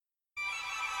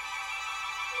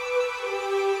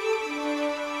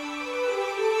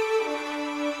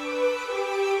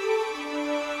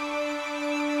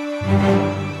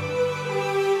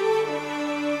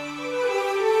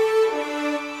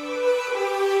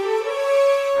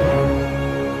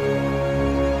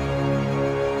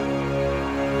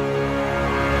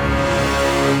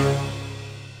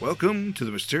Welcome to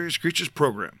the Mysterious Creatures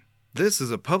program. This is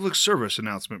a public service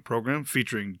announcement program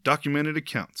featuring documented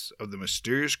accounts of the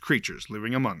mysterious creatures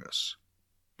living among us.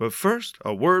 But first,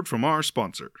 a word from our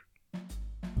sponsor.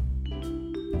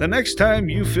 The next time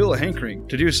you feel a hankering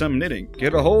to do some knitting,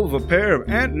 get a hold of a pair of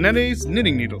Aunt Nettie's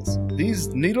knitting needles. These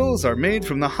needles are made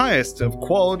from the highest of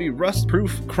quality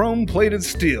rust-proof chrome-plated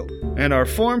steel and are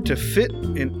formed to fit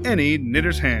in any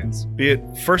knitter's hands, be it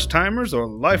first-timers or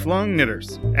lifelong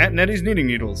knitters. Aunt Nettie's knitting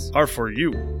needles are for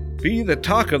you. Be the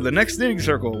talk of the next knitting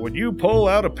circle when you pull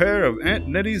out a pair of Aunt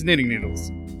Nettie's knitting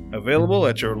needles. Available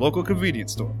at your local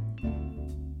convenience store.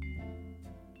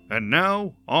 And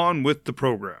now, on with the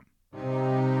program.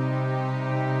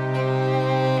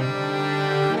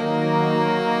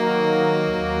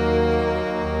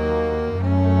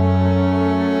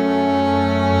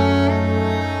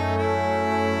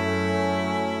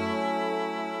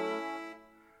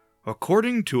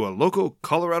 According to a local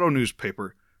Colorado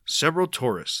newspaper, several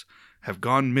tourists have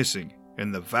gone missing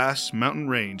in the vast mountain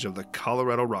range of the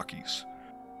Colorado Rockies.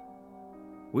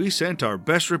 We sent our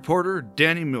best reporter,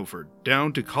 Danny Milford,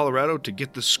 down to Colorado to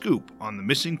get the scoop on the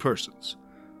missing persons.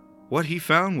 What he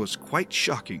found was quite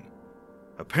shocking.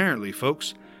 Apparently,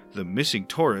 folks, the missing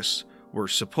tourists were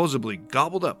supposedly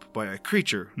gobbled up by a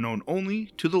creature known only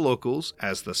to the locals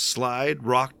as the Slide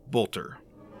Rock Bolter.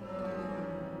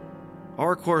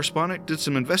 Our correspondent did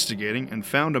some investigating and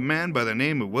found a man by the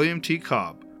name of William T.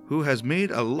 Cobb, who has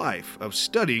made a life of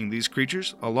studying these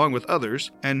creatures along with others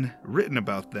and written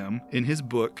about them in his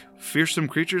book, Fearsome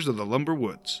Creatures of the Lumber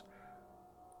Woods.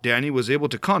 Danny was able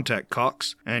to contact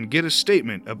Cox and get a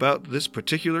statement about this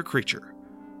particular creature.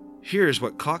 Here's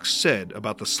what Cox said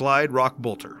about the Slide Rock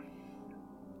Bolter.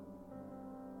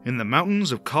 In the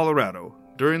mountains of Colorado,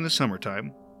 during the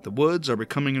summertime, the woods are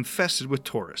becoming infested with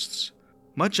tourists.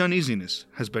 Much uneasiness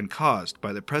has been caused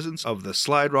by the presence of the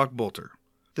Slide Rock Bolter.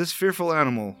 This fearful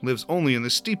animal lives only in the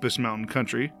steepest mountain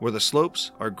country where the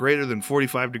slopes are greater than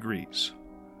 45 degrees.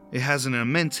 It has an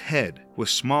immense head with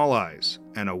small eyes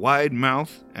and a wide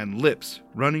mouth and lips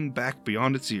running back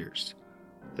beyond its ears.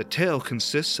 The tail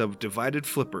consists of divided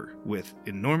flipper with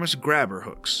enormous grabber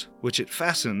hooks, which it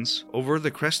fastens over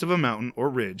the crest of a mountain or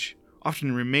ridge,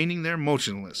 often remaining there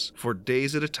motionless for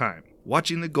days at a time,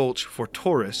 watching the gulch for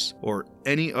tourists or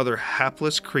any other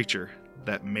hapless creature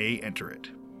that may enter it.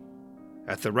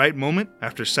 At the right moment,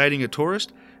 after sighting a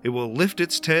tourist, it will lift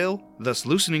its tail, thus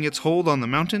loosening its hold on the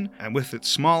mountain, and with its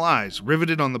small eyes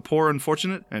riveted on the poor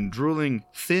unfortunate and drooling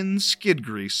thin skid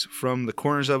grease from the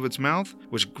corners of its mouth,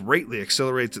 which greatly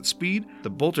accelerates its speed, the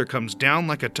bolter comes down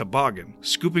like a toboggan,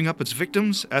 scooping up its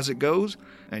victims as it goes,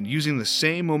 and using the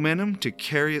same momentum to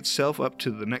carry itself up to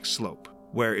the next slope,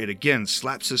 where it again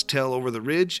slaps its tail over the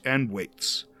ridge and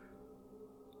waits.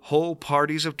 Whole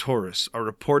parties of tourists are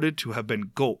reported to have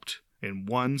been gulped in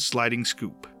one sliding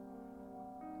scoop.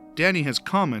 Danny has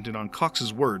commented on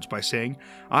Cox's words by saying,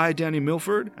 I, Danny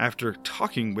Milford, after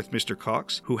talking with Mr.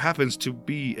 Cox, who happens to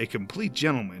be a complete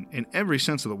gentleman in every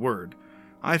sense of the word,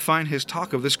 I find his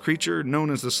talk of this creature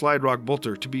known as the Slide Rock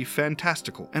Bolter to be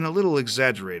fantastical and a little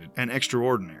exaggerated and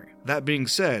extraordinary. That being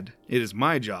said, it is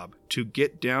my job to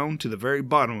get down to the very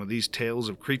bottom of these tales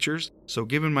of creatures, so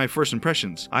given my first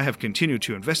impressions, I have continued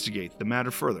to investigate the matter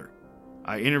further.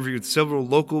 I interviewed several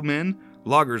local men,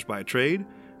 loggers by trade,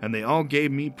 and they all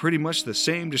gave me pretty much the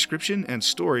same description and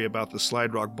story about the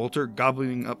Slide Rock Bolter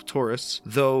gobbling up tourists,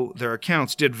 though their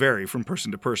accounts did vary from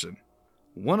person to person.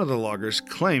 One of the loggers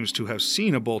claims to have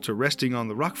seen a bolter resting on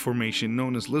the rock formation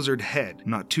known as Lizard Head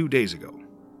not 2 days ago.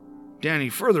 Danny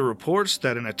further reports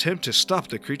that an attempt to stop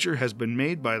the creature has been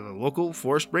made by the local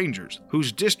forest rangers,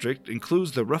 whose district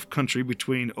includes the rough country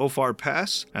between Ophir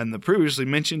Pass and the previously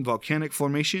mentioned volcanic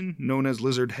formation known as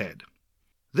Lizard Head.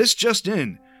 This just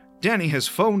in, Danny has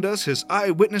phoned us his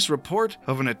eyewitness report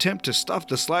of an attempt to stop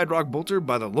the Slide Rock Bolter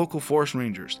by the local forest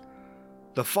rangers.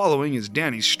 The following is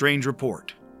Danny's strange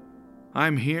report.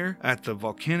 I'm here at the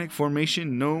volcanic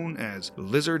formation known as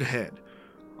Lizard Head.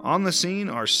 On the scene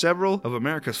are several of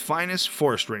America's finest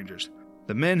forest rangers.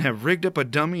 The men have rigged up a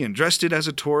dummy and dressed it as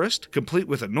a tourist, complete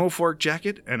with a Norfolk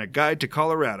jacket and a guide to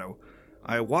Colorado.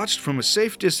 I watched from a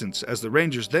safe distance as the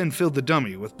rangers then filled the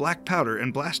dummy with black powder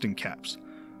and blasting caps.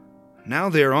 Now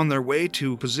they are on their way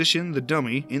to position the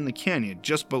dummy in the canyon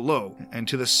just below and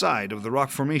to the side of the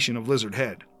rock formation of Lizard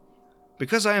Head.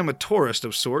 Because I am a tourist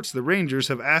of sorts, the rangers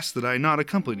have asked that I not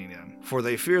accompany them, for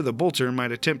they fear the bolter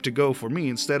might attempt to go for me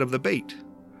instead of the bait.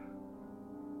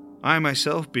 I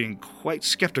myself, being quite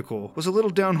skeptical, was a little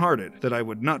downhearted that I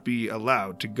would not be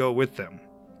allowed to go with them.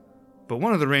 But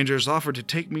one of the rangers offered to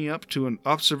take me up to an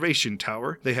observation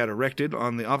tower they had erected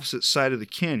on the opposite side of the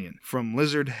canyon from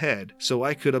Lizard Head so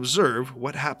I could observe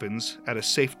what happens at a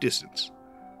safe distance.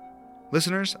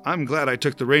 Listeners, I'm glad I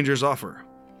took the ranger's offer.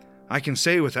 I can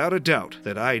say without a doubt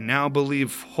that I now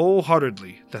believe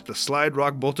wholeheartedly that the Slide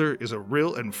Rock Bolter is a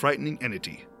real and frightening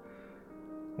entity.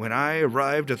 When I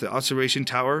arrived at the observation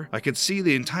tower, I could see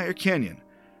the entire canyon.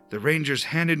 The rangers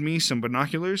handed me some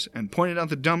binoculars and pointed out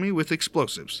the dummy with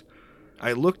explosives.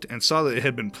 I looked and saw that it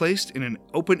had been placed in an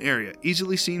open area,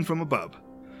 easily seen from above.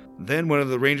 Then one of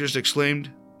the rangers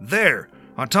exclaimed, "There,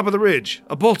 on top of the ridge,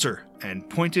 a bolter," and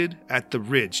pointed at the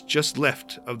ridge just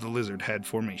left of the Lizard Head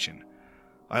formation.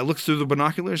 I looked through the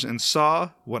binoculars and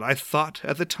saw what I thought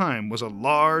at the time was a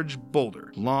large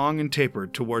boulder, long and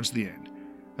tapered towards the end.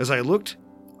 As I looked,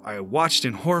 I watched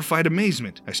in horrified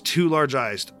amazement as two large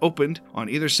eyes opened on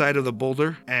either side of the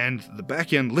boulder and the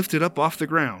back end lifted up off the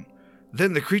ground.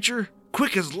 Then the creature,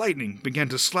 quick as lightning, began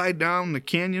to slide down the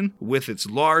canyon with its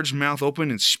large mouth open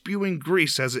and spewing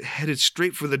grease as it headed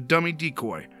straight for the dummy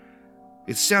decoy.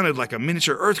 It sounded like a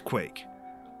miniature earthquake.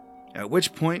 At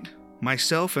which point,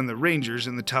 myself and the rangers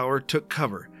in the tower took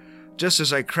cover. Just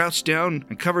as I crouched down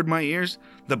and covered my ears,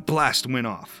 the blast went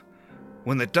off.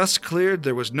 When the dust cleared,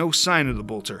 there was no sign of the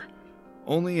bolter,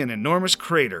 only an enormous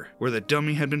crater where the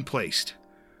dummy had been placed.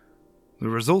 The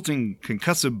resulting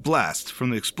concussive blast from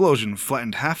the explosion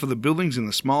flattened half of the buildings in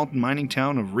the small mining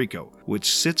town of Rico, which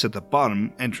sits at the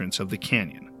bottom entrance of the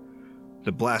canyon.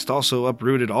 The blast also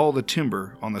uprooted all the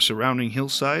timber on the surrounding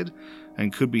hillside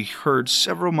and could be heard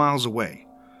several miles away.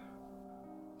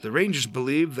 The rangers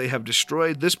believe they have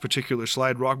destroyed this particular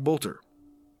Slide Rock Bolter.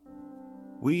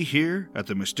 We here at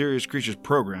the Mysterious Creatures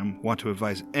program want to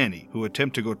advise any who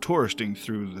attempt to go touristing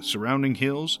through the surrounding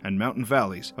hills and mountain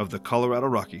valleys of the Colorado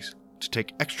Rockies to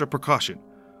take extra precaution,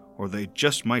 or they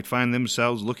just might find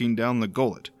themselves looking down the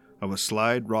gullet of a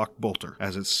Slide Rock Bolter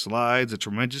as it slides at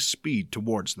tremendous speed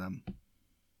towards them.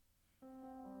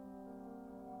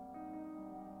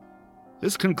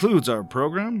 This concludes our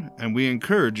program, and we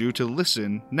encourage you to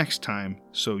listen next time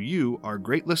so you, our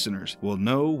great listeners, will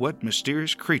know what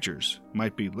mysterious creatures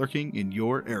might be lurking in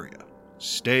your area.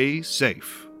 Stay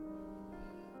safe.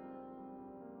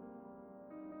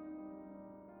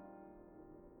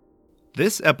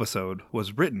 This episode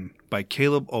was written by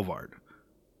Caleb Ovard.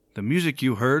 The music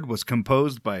you heard was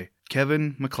composed by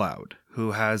Kevin MacLeod,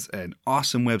 who has an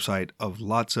awesome website of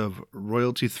lots of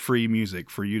royalty-free music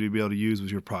for you to be able to use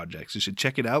with your projects. You should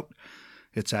check it out.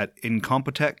 It's at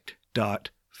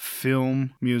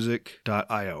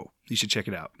incompetech.filmmusic.io. You should check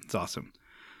it out. It's awesome.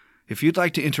 If you'd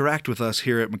like to interact with us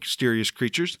here at Mysterious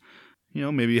Creatures,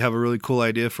 maybe you have a really cool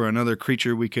idea for another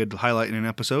creature we could highlight in an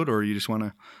episode, or you just want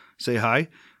to say hi,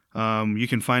 you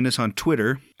can find us on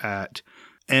Twitter at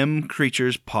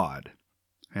mcreaturespod.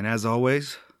 And as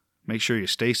always, make sure you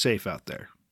stay safe out there.